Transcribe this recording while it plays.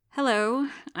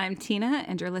I'm Tina,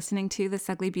 and you're listening to The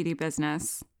Ugly Beauty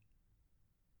Business.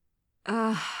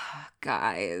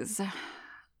 Guys,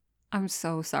 I'm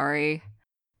so sorry.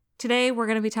 Today, we're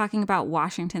going to be talking about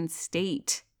Washington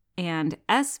State and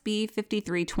SB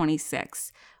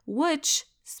 5326, which,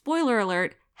 spoiler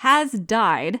alert, has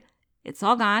died. It's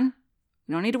all gone.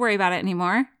 We don't need to worry about it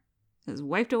anymore. It was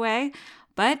wiped away.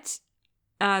 But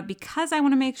because I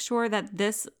want to make sure that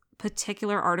this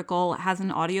particular article has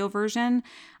an audio version,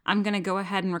 I'm going to go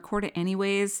ahead and record it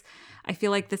anyways. I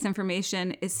feel like this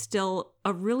information is still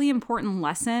a really important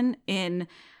lesson in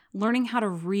learning how to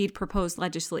read proposed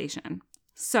legislation.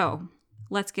 So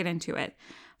let's get into it.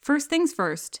 First things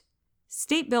first,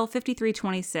 State Bill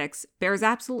 5326 bears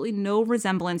absolutely no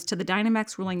resemblance to the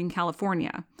Dynamex ruling in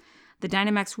California. The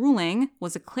Dynamex ruling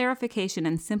was a clarification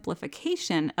and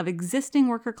simplification of existing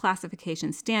worker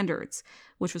classification standards,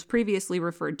 which was previously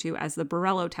referred to as the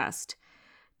Borello test.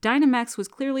 Dynamex was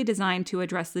clearly designed to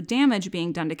address the damage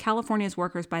being done to California's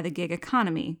workers by the gig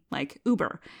economy, like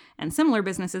Uber, and similar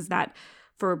businesses that,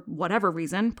 for whatever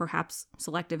reason, perhaps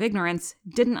selective ignorance,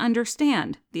 didn't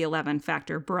understand the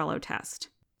 11-factor Borello test.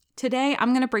 Today, I'm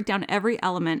going to break down every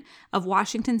element of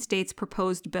Washington State's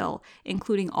proposed bill,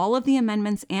 including all of the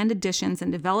amendments and additions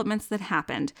and developments that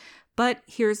happened, but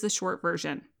here's the short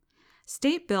version.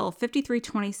 State Bill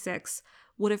 5326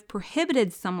 would have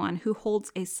prohibited someone who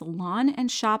holds a salon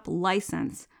and shop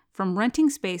license from renting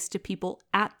space to people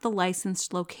at the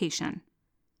licensed location.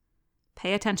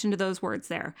 Pay attention to those words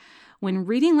there. When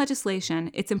reading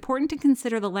legislation, it's important to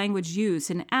consider the language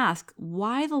used and ask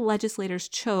why the legislators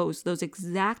chose those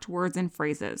exact words and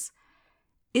phrases.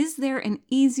 Is there an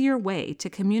easier way to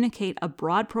communicate a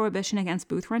broad prohibition against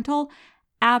booth rental?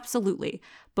 Absolutely.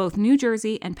 Both New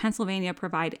Jersey and Pennsylvania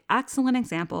provide excellent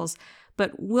examples,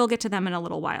 but we'll get to them in a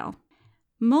little while.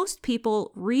 Most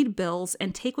people read bills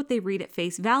and take what they read at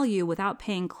face value without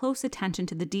paying close attention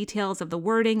to the details of the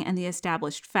wording and the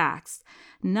established facts,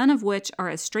 none of which are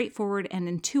as straightforward and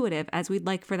intuitive as we'd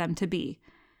like for them to be.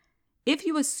 If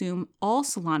you assume all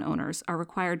salon owners are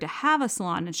required to have a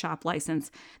salon and shop license,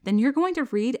 then you're going to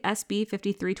read SB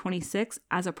 5326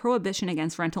 as a prohibition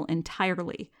against rental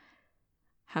entirely.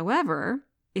 However,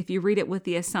 if you read it with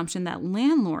the assumption that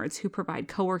landlords who provide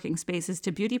co-working spaces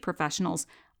to beauty professionals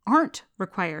aren't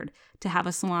required to have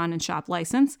a salon and shop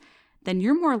license, then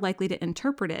you're more likely to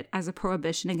interpret it as a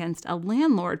prohibition against a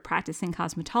landlord practicing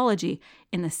cosmetology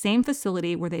in the same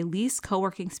facility where they lease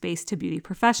co-working space to beauty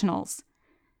professionals.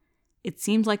 It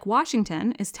seems like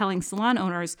Washington is telling salon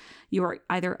owners you are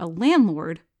either a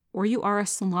landlord or you are a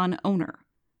salon owner.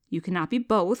 You cannot be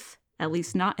both, at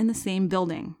least not in the same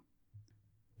building.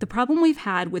 The problem we've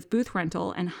had with booth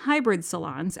rental and hybrid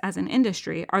salons as an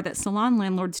industry are that salon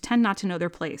landlords tend not to know their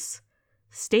place.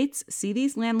 States see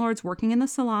these landlords working in the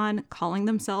salon, calling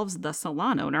themselves the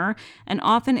salon owner, and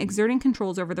often exerting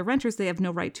controls over the renters they have no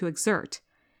right to exert.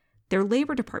 Their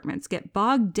labor departments get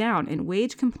bogged down in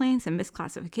wage complaints and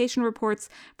misclassification reports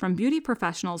from beauty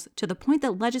professionals to the point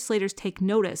that legislators take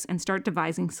notice and start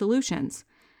devising solutions.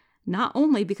 Not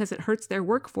only because it hurts their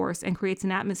workforce and creates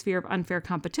an atmosphere of unfair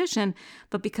competition,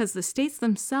 but because the states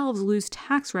themselves lose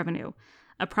tax revenue,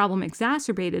 a problem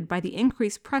exacerbated by the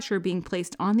increased pressure being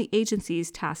placed on the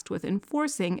agencies tasked with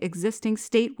enforcing existing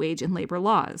state wage and labor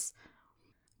laws.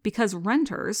 Because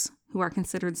renters, who are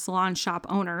considered salon shop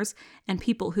owners, and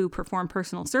people who perform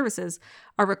personal services,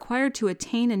 are required to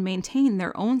attain and maintain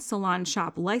their own salon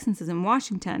shop licenses in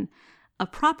Washington, a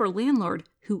proper landlord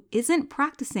who isn't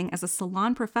practicing as a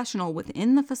salon professional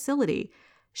within the facility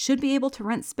should be able to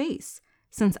rent space,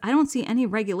 since I don't see any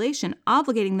regulation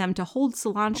obligating them to hold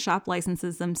salon shop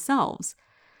licenses themselves.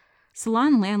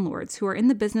 Salon landlords who are in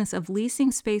the business of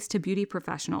leasing space to beauty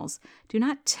professionals do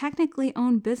not technically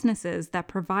own businesses that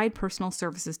provide personal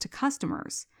services to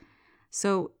customers.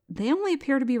 So they only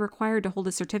appear to be required to hold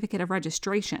a certificate of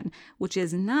registration, which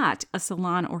is not a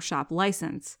salon or shop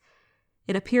license.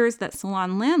 It appears that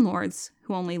salon landlords,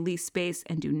 who only lease space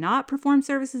and do not perform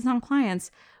services on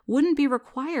clients, wouldn't be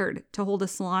required to hold a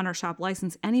salon or shop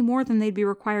license any more than they'd be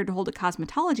required to hold a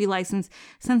cosmetology license,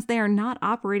 since they are not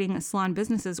operating as salon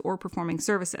businesses or performing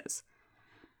services.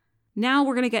 Now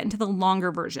we're going to get into the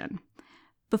longer version.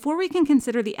 Before we can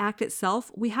consider the act itself,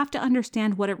 we have to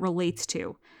understand what it relates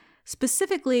to.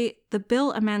 Specifically, the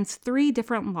bill amends 3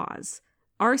 different laws: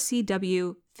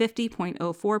 RCW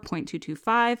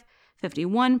 50.04.225,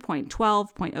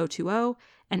 51.12.020,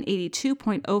 and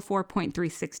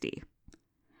 82.04.360.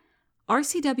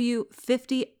 RCW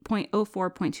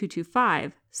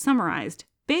 50.04.225, summarized,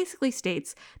 basically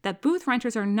states that booth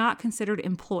renters are not considered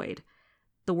employed.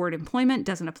 the word employment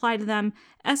doesn't apply to them,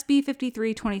 SB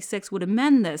 5326 would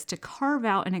amend this to carve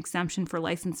out an exemption for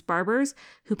licensed barbers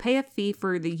who pay a fee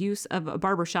for the use of a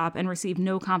barbershop and receive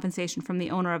no compensation from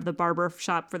the owner of the barber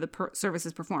shop for the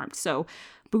services performed. So,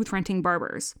 booth renting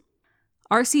barbers.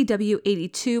 RCW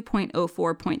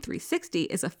 82.04.360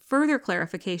 is a further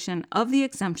clarification of the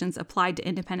exemptions applied to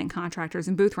independent contractors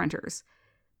and booth renters.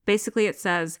 Basically, it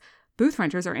says, booth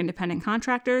renters are independent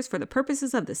contractors for the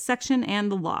purposes of this section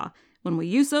and the law. When we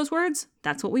use those words,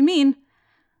 that's what we mean.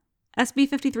 SB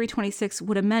 5326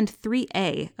 would amend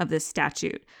 3A of this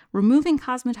statute, removing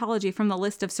cosmetology from the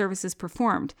list of services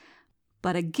performed,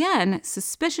 but again,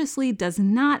 suspiciously does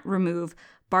not remove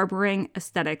barbering,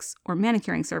 aesthetics, or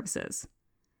manicuring services.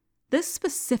 This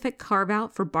specific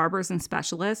carve-out for barbers and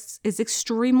specialists is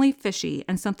extremely fishy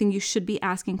and something you should be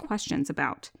asking questions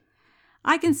about.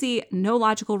 I can see no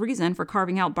logical reason for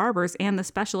carving out barbers and the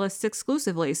specialists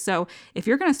exclusively, so if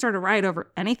you're going to start a riot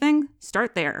over anything,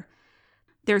 start there.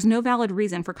 There's no valid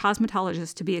reason for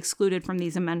cosmetologists to be excluded from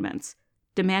these amendments.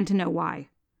 Demand to know why.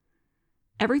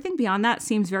 Everything beyond that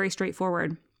seems very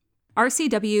straightforward.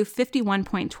 RCW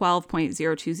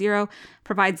 51.12.020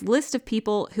 provides list of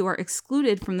people who are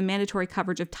excluded from the mandatory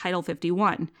coverage of Title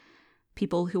 51,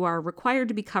 people who are required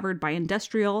to be covered by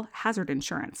industrial hazard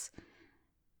insurance.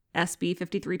 SB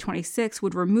 5326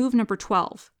 would remove number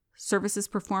 12, services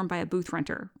performed by a booth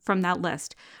renter, from that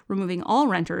list, removing all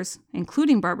renters,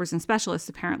 including barbers and specialists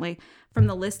apparently, from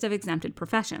the list of exempted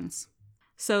professions.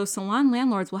 So salon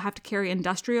landlords will have to carry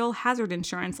industrial hazard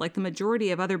insurance like the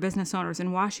majority of other business owners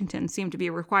in Washington seem to be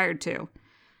required to.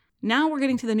 Now we're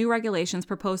getting to the new regulations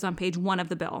proposed on page 1 of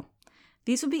the bill.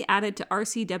 These would be added to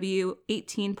RCW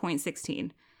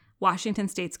 18.16, Washington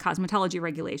State's cosmetology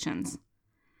regulations.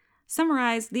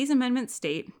 Summarized, these amendments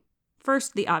state,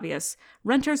 first, the obvious.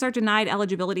 Renters are denied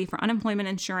eligibility for unemployment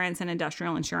insurance and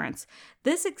industrial insurance.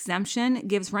 This exemption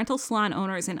gives rental salon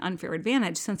owners an unfair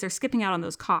advantage since they're skipping out on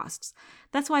those costs.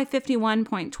 That's why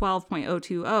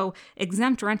 51.12.020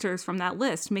 exempt renters from that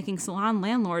list, making salon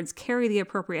landlords carry the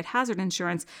appropriate hazard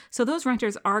insurance so those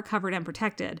renters are covered and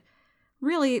protected.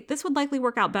 Really, this would likely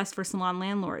work out best for salon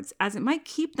landlords, as it might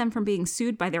keep them from being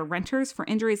sued by their renters for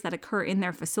injuries that occur in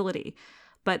their facility.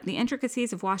 But the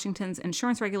intricacies of Washington's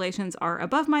insurance regulations are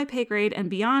above my pay grade and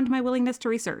beyond my willingness to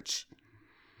research.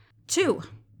 2.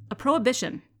 A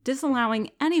prohibition, disallowing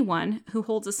anyone who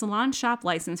holds a salon shop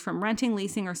license from renting,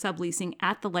 leasing, or subleasing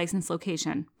at the licensed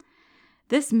location.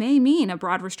 This may mean a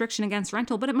broad restriction against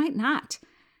rental, but it might not.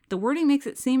 The wording makes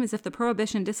it seem as if the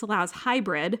prohibition disallows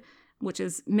hybrid, which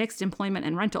is mixed employment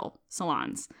and rental,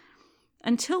 salons.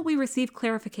 Until we receive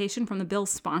clarification from the bill's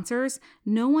sponsors,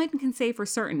 no one can say for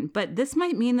certain, but this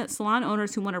might mean that salon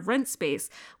owners who want to rent space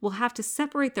will have to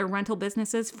separate their rental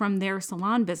businesses from their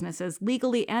salon businesses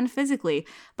legally and physically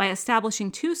by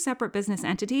establishing 2 separate business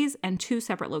entities and 2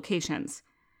 separate locations.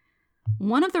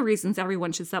 One of the reasons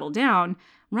everyone should settle down,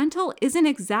 rental isn't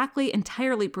exactly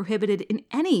entirely prohibited in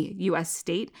any U.S.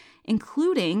 state,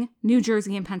 including New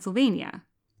Jersey and Pennsylvania.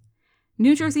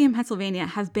 New Jersey and Pennsylvania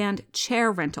have banned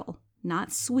chair rental,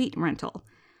 not suite rental.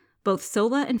 Both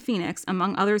Sola and Phoenix,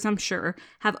 among others I'm sure,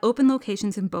 have open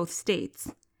locations in both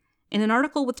states. In an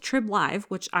article with Trib Live,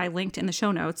 which I linked in the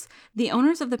show notes, the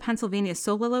owners of the Pennsylvania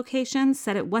Sola location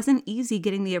said it wasn't easy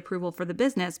getting the approval for the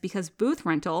business because booth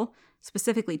rental,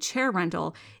 specifically chair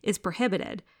rental, is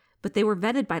prohibited, but they were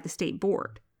vetted by the state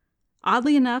board.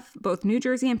 Oddly enough, both New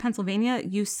Jersey and Pennsylvania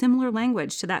use similar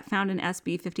language to that found in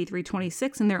SB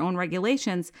 5326 in their own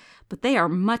regulations, but they are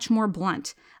much more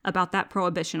blunt about that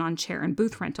prohibition on chair and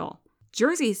booth rental.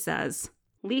 Jersey says,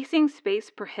 leasing space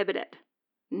prohibited.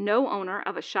 No owner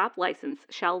of a shop license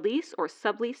shall lease or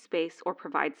sublease space or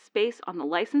provide space on the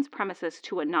licensed premises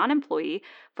to a non-employee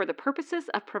for the purposes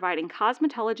of providing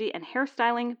cosmetology and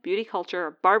hairstyling, beauty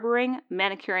culture, barbering,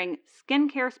 manicuring,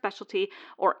 skincare specialty,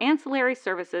 or ancillary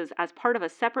services as part of a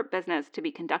separate business to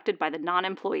be conducted by the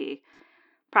non-employee.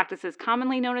 Practices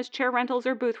commonly known as chair rentals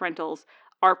or booth rentals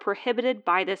are prohibited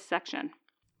by this section.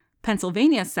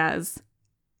 Pennsylvania says,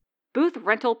 booth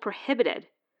rental prohibited.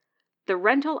 The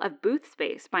rental of booth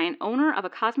space by an owner of a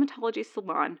cosmetology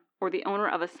salon or the owner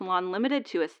of a salon limited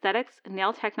to aesthetics,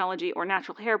 nail technology, or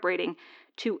natural hair braiding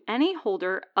to any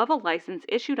holder of a license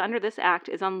issued under this act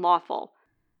is unlawful.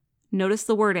 Notice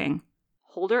the wording,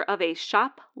 holder of a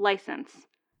shop license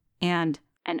and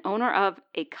an owner of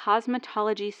a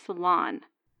cosmetology salon.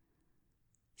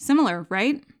 Similar,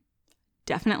 right?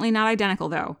 Definitely not identical,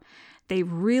 though. They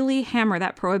really hammer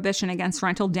that prohibition against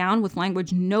rental down with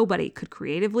language nobody could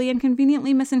creatively and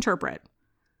conveniently misinterpret.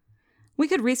 We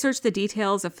could research the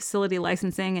details of facility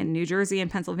licensing in New Jersey and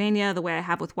Pennsylvania the way I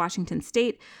have with Washington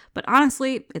State, but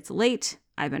honestly, it's late.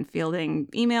 I've been fielding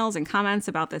emails and comments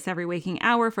about this every waking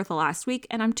hour for the last week,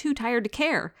 and I'm too tired to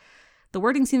care. The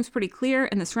wording seems pretty clear,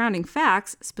 and the surrounding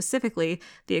facts, specifically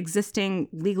the existing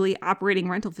legally operating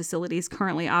rental facilities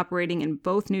currently operating in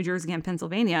both New Jersey and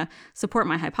Pennsylvania, support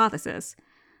my hypothesis.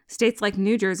 States like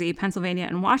New Jersey, Pennsylvania,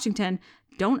 and Washington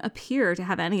don't appear to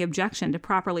have any objection to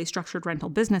properly structured rental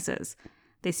businesses.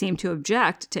 They seem to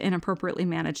object to inappropriately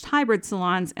managed hybrid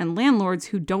salons and landlords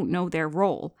who don't know their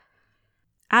role.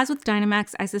 As with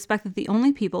Dynamex, I suspect that the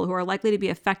only people who are likely to be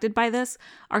affected by this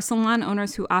are salon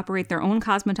owners who operate their own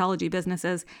cosmetology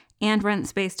businesses and rent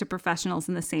space to professionals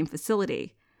in the same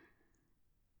facility.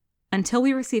 Until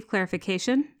we receive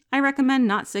clarification, I recommend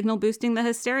not signal boosting the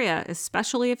hysteria,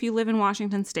 especially if you live in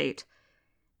Washington state.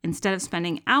 Instead of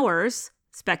spending hours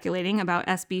speculating about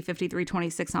SB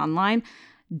 5326 online,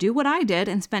 do what I did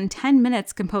and spend 10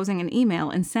 minutes composing an email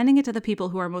and sending it to the people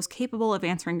who are most capable of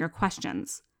answering your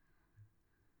questions.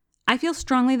 I feel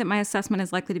strongly that my assessment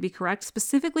is likely to be correct,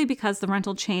 specifically because the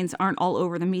rental chains aren't all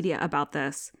over the media about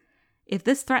this. If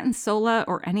this threatens Sola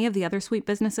or any of the other sweet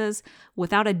businesses,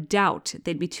 without a doubt,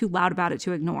 they'd be too loud about it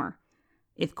to ignore.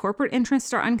 If corporate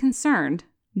interests are unconcerned,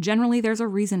 generally there's a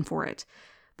reason for it.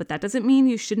 But that doesn't mean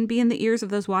you shouldn't be in the ears of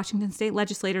those Washington state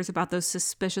legislators about those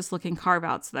suspicious-looking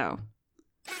carve-outs, though.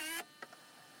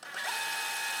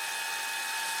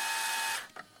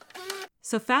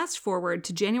 So fast forward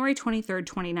to January 23,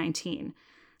 2019.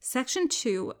 Section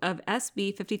 2 of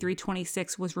SB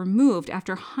 5326 was removed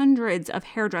after hundreds of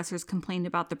hairdressers complained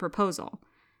about the proposal.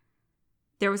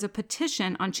 There was a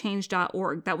petition on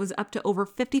change.org that was up to over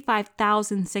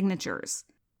 55,000 signatures.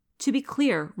 To be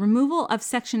clear, removal of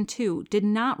Section 2 did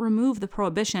not remove the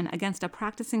prohibition against a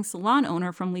practicing salon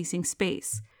owner from leasing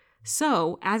space.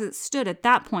 So, as it stood at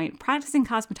that point, practicing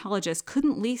cosmetologists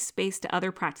couldn't lease space to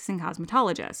other practicing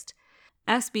cosmetologists.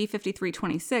 SB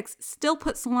 5326 still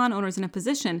put salon owners in a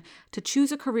position to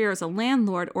choose a career as a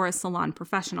landlord or a salon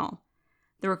professional.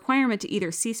 The requirement to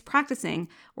either cease practicing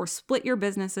or split your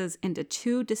businesses into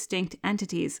two distinct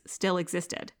entities still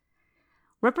existed.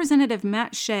 Representative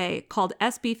Matt Shea called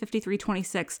SB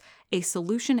 5326 a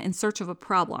solution in search of a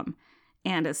problem.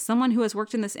 And as someone who has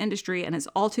worked in this industry and is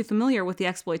all too familiar with the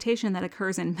exploitation that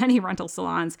occurs in many rental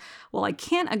salons, while I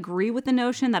can't agree with the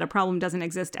notion that a problem doesn't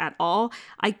exist at all,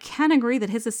 I can agree that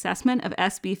his assessment of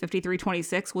SB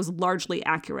 5326 was largely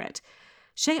accurate.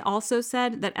 Shea also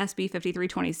said that SB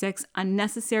 5326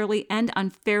 unnecessarily and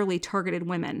unfairly targeted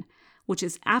women, which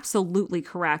is absolutely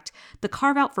correct. The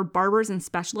carve-out for barbers and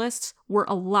specialists were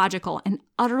illogical and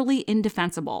utterly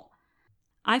indefensible.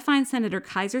 I find Senator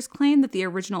Kaiser's claim that the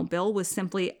original bill was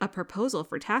simply a proposal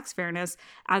for tax fairness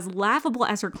as laughable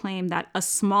as her claim that a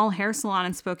small hair salon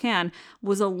in Spokane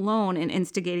was alone in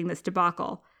instigating this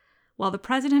debacle. While the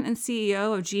president and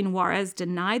CEO of Gene Juarez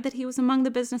denied that he was among the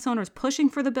business owners pushing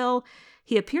for the bill,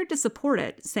 he appeared to support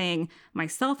it, saying,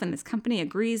 "Myself and this company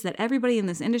agrees that everybody in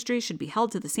this industry should be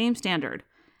held to the same standard."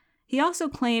 He also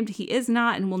claimed he is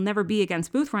not and will never be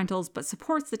against booth rentals, but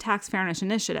supports the tax fairness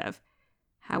initiative.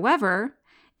 However,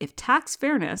 if tax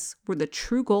fairness were the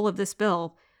true goal of this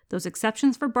bill, those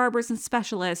exceptions for barbers and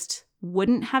specialists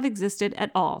wouldn't have existed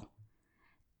at all.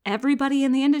 Everybody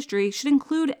in the industry should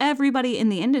include everybody in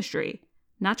the industry,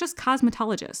 not just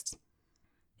cosmetologists.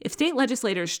 If state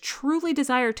legislators truly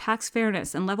desire tax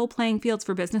fairness and level playing fields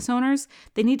for business owners,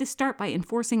 they need to start by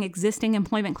enforcing existing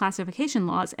employment classification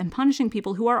laws and punishing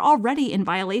people who are already in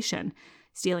violation.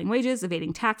 Stealing wages,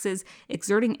 evading taxes,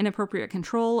 exerting inappropriate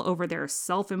control over their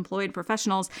self-employed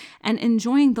professionals, and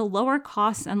enjoying the lower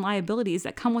costs and liabilities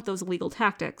that come with those illegal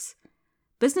tactics.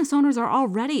 Business owners are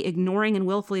already ignoring and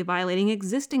willfully violating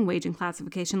existing wage and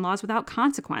classification laws without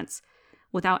consequence.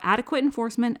 Without adequate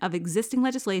enforcement of existing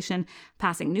legislation,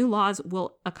 passing new laws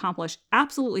will accomplish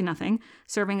absolutely nothing,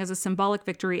 serving as a symbolic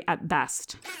victory at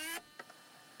best.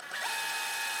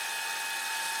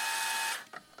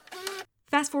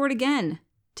 Fast forward again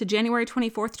to January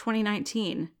 24th,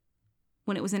 2019,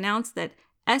 when it was announced that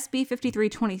SB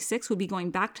 5326 would be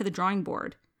going back to the drawing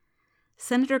board.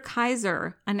 Senator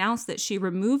Kaiser announced that she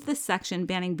removed the section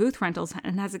banning booth rentals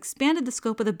and has expanded the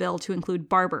scope of the bill to include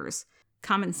barbers.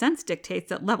 Common sense dictates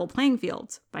that level playing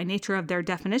fields, by nature of their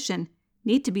definition,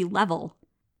 need to be level.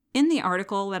 In the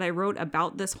article that I wrote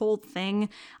about this whole thing,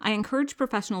 I encourage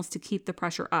professionals to keep the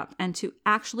pressure up and to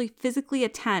actually physically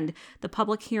attend the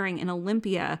public hearing in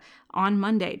Olympia on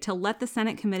Monday to let the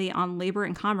Senate Committee on Labor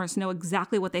and Commerce know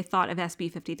exactly what they thought of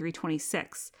SB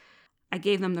 5326. I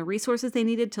gave them the resources they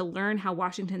needed to learn how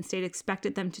Washington State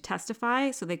expected them to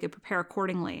testify so they could prepare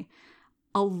accordingly.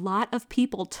 A lot of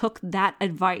people took that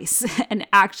advice and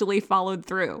actually followed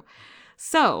through.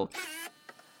 So,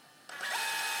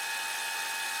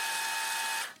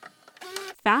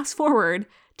 Fast forward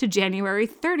to January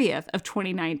 30th of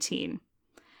 2019.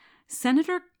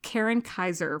 Senator Karen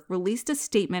Kaiser released a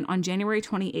statement on January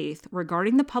 28th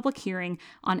regarding the public hearing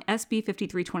on SB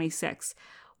 5326,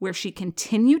 where she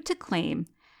continued to claim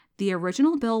the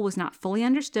original bill was not fully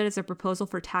understood as a proposal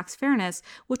for tax fairness,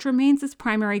 which remains its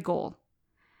primary goal.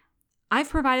 I've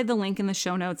provided the link in the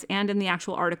show notes and in the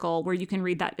actual article where you can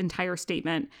read that entire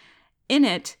statement. In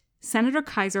it, Senator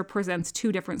Kaiser presents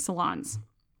two different salons.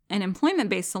 An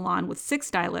employment-based salon with 6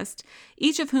 stylists,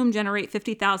 each of whom generate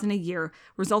 $50,000 a year,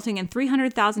 resulting in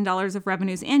 $300,000 of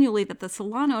revenues annually that the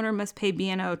salon owner must pay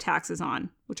B&O taxes on,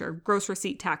 which are gross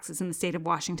receipt taxes in the state of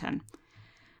Washington.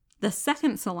 The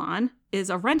second salon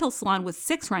is a rental salon with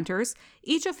 6 renters,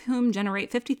 each of whom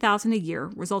generate $50,000 a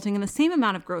year, resulting in the same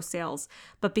amount of gross sales.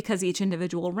 But because each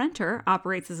individual renter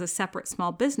operates as a separate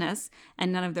small business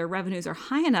and none of their revenues are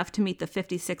high enough to meet the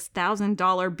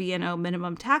 $56,000 B&O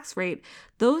minimum tax rate,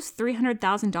 those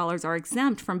 $300,000 are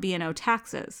exempt from B&O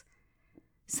taxes.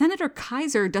 Senator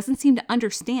Kaiser doesn't seem to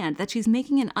understand that she's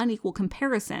making an unequal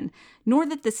comparison, nor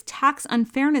that this tax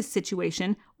unfairness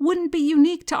situation wouldn't be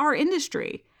unique to our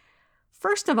industry.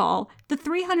 First of all, the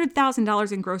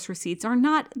 $300,000 in gross receipts are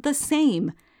not the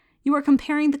same. You are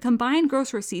comparing the combined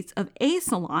gross receipts of a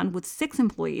salon with 6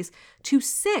 employees to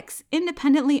 6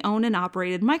 independently owned and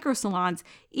operated micro salons,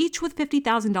 each with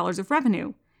 $50,000 of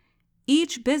revenue.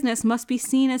 Each business must be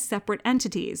seen as separate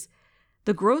entities.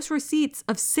 The gross receipts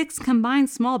of 6 combined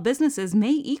small businesses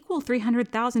may equal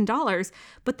 $300,000,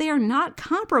 but they are not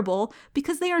comparable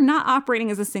because they are not operating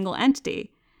as a single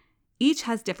entity. Each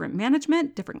has different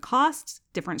management, different costs,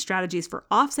 different strategies for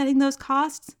offsetting those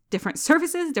costs, different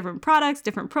services, different products,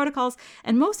 different protocols,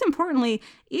 and most importantly,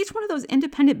 each one of those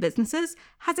independent businesses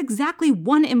has exactly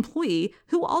 1 employee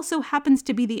who also happens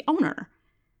to be the owner.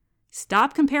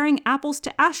 Stop comparing apples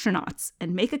to astronauts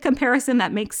and make a comparison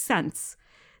that makes sense.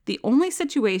 The only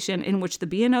situation in which the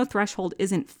B&O threshold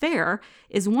isn't fair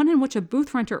is one in which a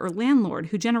booth renter or landlord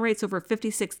who generates over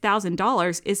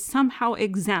 $56,000 is somehow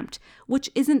exempt, which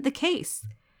isn't the case.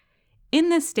 In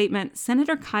this statement,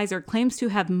 Senator Kaiser claims to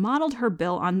have modeled her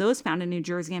bill on those found in New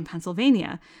Jersey and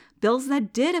Pennsylvania, bills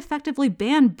that did effectively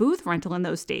ban booth rental in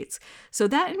those states. So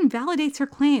that invalidates her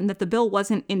claim that the bill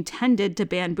wasn't intended to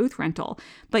ban booth rental.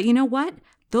 But you know what?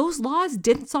 Those laws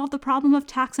didn't solve the problem of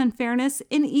tax unfairness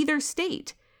in either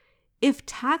state. If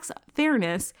tax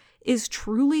fairness is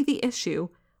truly the issue,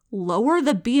 lower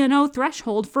the B&O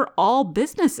threshold for all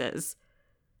businesses.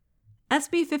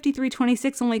 SB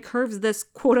 5326 only curves this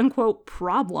quote-unquote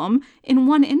problem in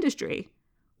one industry.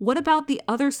 What about the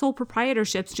other sole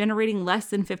proprietorships generating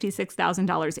less than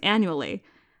 $56,000 annually?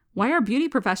 Why are beauty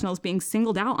professionals being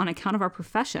singled out on account of our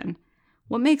profession?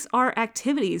 What makes our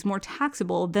activities more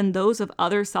taxable than those of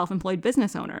other self-employed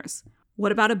business owners?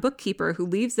 What about a bookkeeper who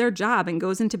leaves their job and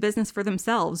goes into business for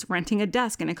themselves, renting a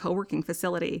desk in a co-working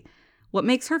facility? What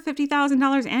makes her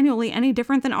 $50,000 annually any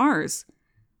different than ours?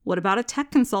 What about a tech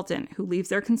consultant who leaves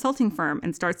their consulting firm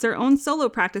and starts their own solo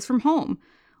practice from home?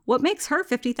 What makes her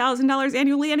 $50,000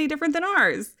 annually any different than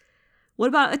ours? What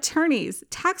about attorneys,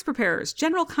 tax preparers,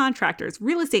 general contractors,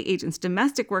 real estate agents,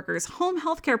 domestic workers, home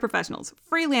healthcare professionals,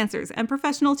 freelancers, and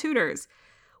professional tutors?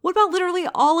 What about literally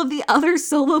all of the other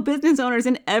solo business owners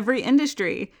in every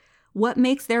industry? What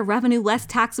makes their revenue less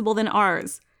taxable than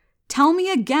ours? Tell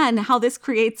me again how this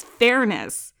creates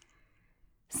fairness.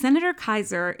 Senator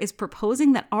Kaiser is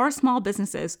proposing that our small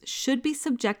businesses should be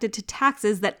subjected to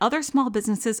taxes that other small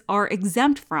businesses are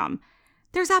exempt from.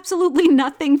 There's absolutely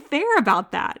nothing fair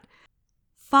about that.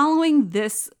 Following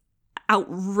this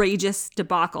outrageous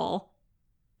debacle,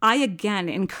 I again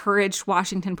encouraged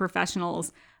Washington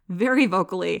professionals very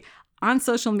vocally on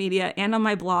social media and on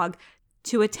my blog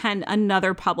to attend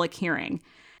another public hearing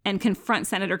and confront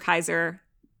Senator Kaiser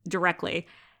directly.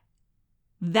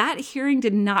 That hearing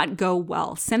did not go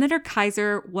well. Senator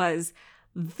Kaiser was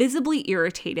visibly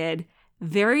irritated,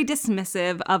 very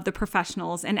dismissive of the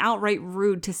professionals, and outright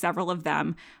rude to several of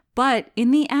them. But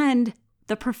in the end,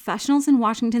 the professionals in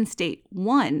Washington state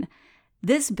won.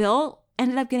 This bill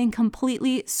ended up getting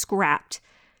completely scrapped.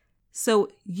 So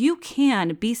you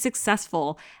can be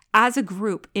successful as a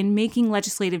group in making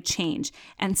legislative change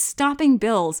and stopping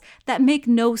bills that make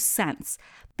no sense.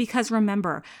 Because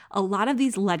remember, a lot of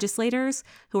these legislators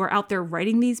who are out there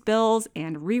writing these bills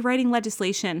and rewriting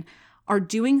legislation are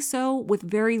doing so with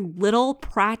very little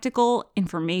practical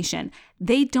information.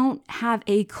 They don't have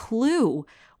a clue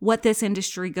what this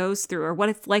industry goes through or what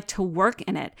it's like to work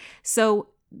in it. So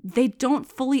they don't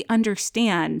fully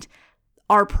understand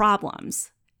our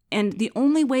problems. And the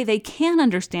only way they can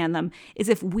understand them is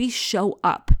if we show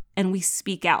up and we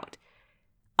speak out.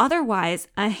 Otherwise,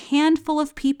 a handful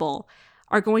of people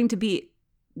are going to be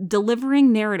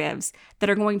delivering narratives that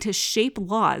are going to shape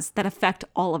laws that affect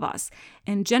all of us.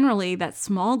 And generally, that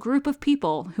small group of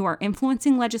people who are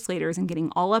influencing legislators and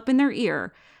getting all up in their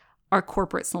ear are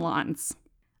corporate salons.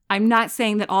 I'm not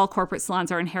saying that all corporate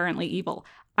salons are inherently evil.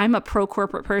 I'm a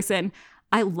pro-corporate person.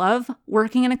 I love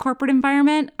working in a corporate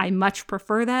environment. I much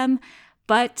prefer them.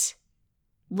 But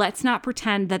let's not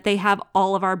pretend that they have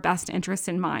all of our best interests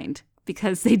in mind,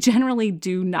 because they generally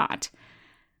do not.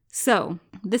 So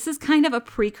this is kind of a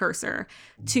precursor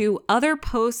to other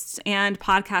posts and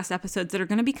podcast episodes that are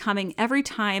going to be coming every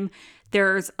time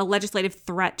there's a legislative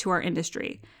threat to our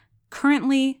industry.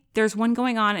 Currently, there's one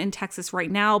going on in Texas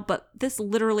right now, but this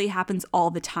literally happens all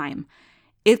the time.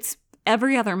 It's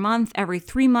every other month, every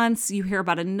 3 months, you hear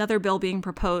about another bill being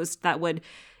proposed that would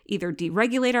either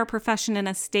deregulate our profession in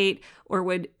a state or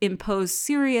would impose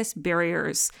serious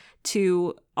barriers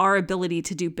to our ability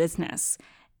to do business.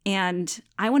 And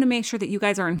I want to make sure that you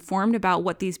guys are informed about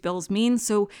what these bills mean,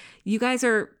 so you guys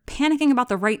are panicking about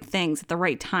the right things at the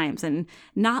right times and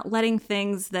not letting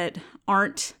things that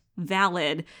aren't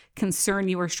valid concern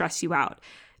you or stress you out.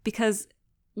 Because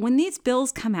when these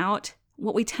bills come out,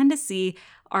 what we tend to see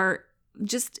are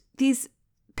just these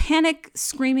panic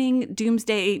screaming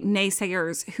doomsday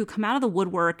naysayers who come out of the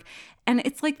woodwork, and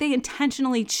it's like they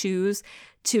intentionally choose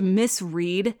to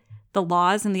misread the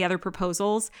laws and the other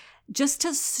proposals just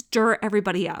to stir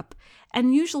everybody up.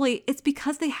 And usually it's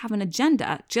because they have an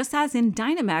agenda. Just as in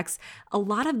Dynamex, a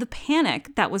lot of the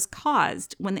panic that was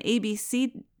caused when the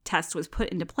ABC test was put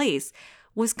into place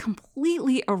was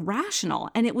completely irrational.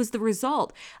 And it was the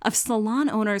result of salon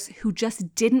owners who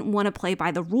just didn't want to play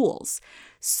by the rules.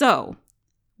 So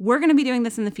we're going to be doing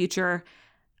this in the future.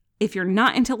 If you're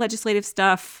not into legislative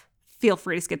stuff, feel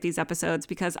free to skip these episodes,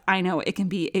 because I know it can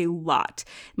be a lot.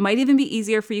 It might even be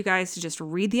easier for you guys to just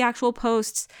read the actual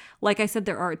posts. Like I said,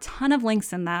 there are a ton of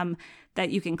links in them that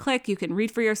you can click, you can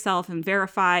read for yourself and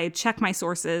verify, check my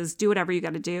sources, do whatever you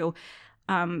got to do.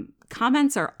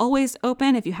 Comments are always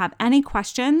open if you have any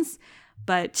questions,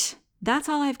 but that's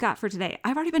all I've got for today.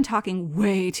 I've already been talking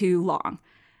way too long.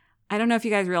 I don't know if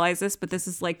you guys realize this, but this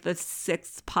is like the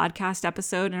 6th podcast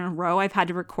episode in a row I've had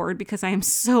to record because I am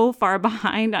so far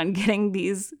behind on getting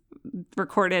these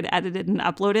recorded, edited, and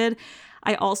uploaded.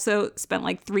 I also spent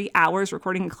like 3 hours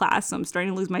recording a class, so I'm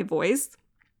starting to lose my voice.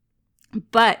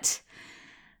 But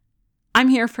I'm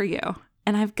here for you,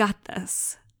 and I've got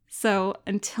this. So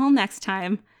until next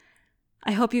time,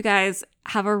 I hope you guys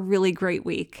have a really great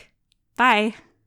week. Bye.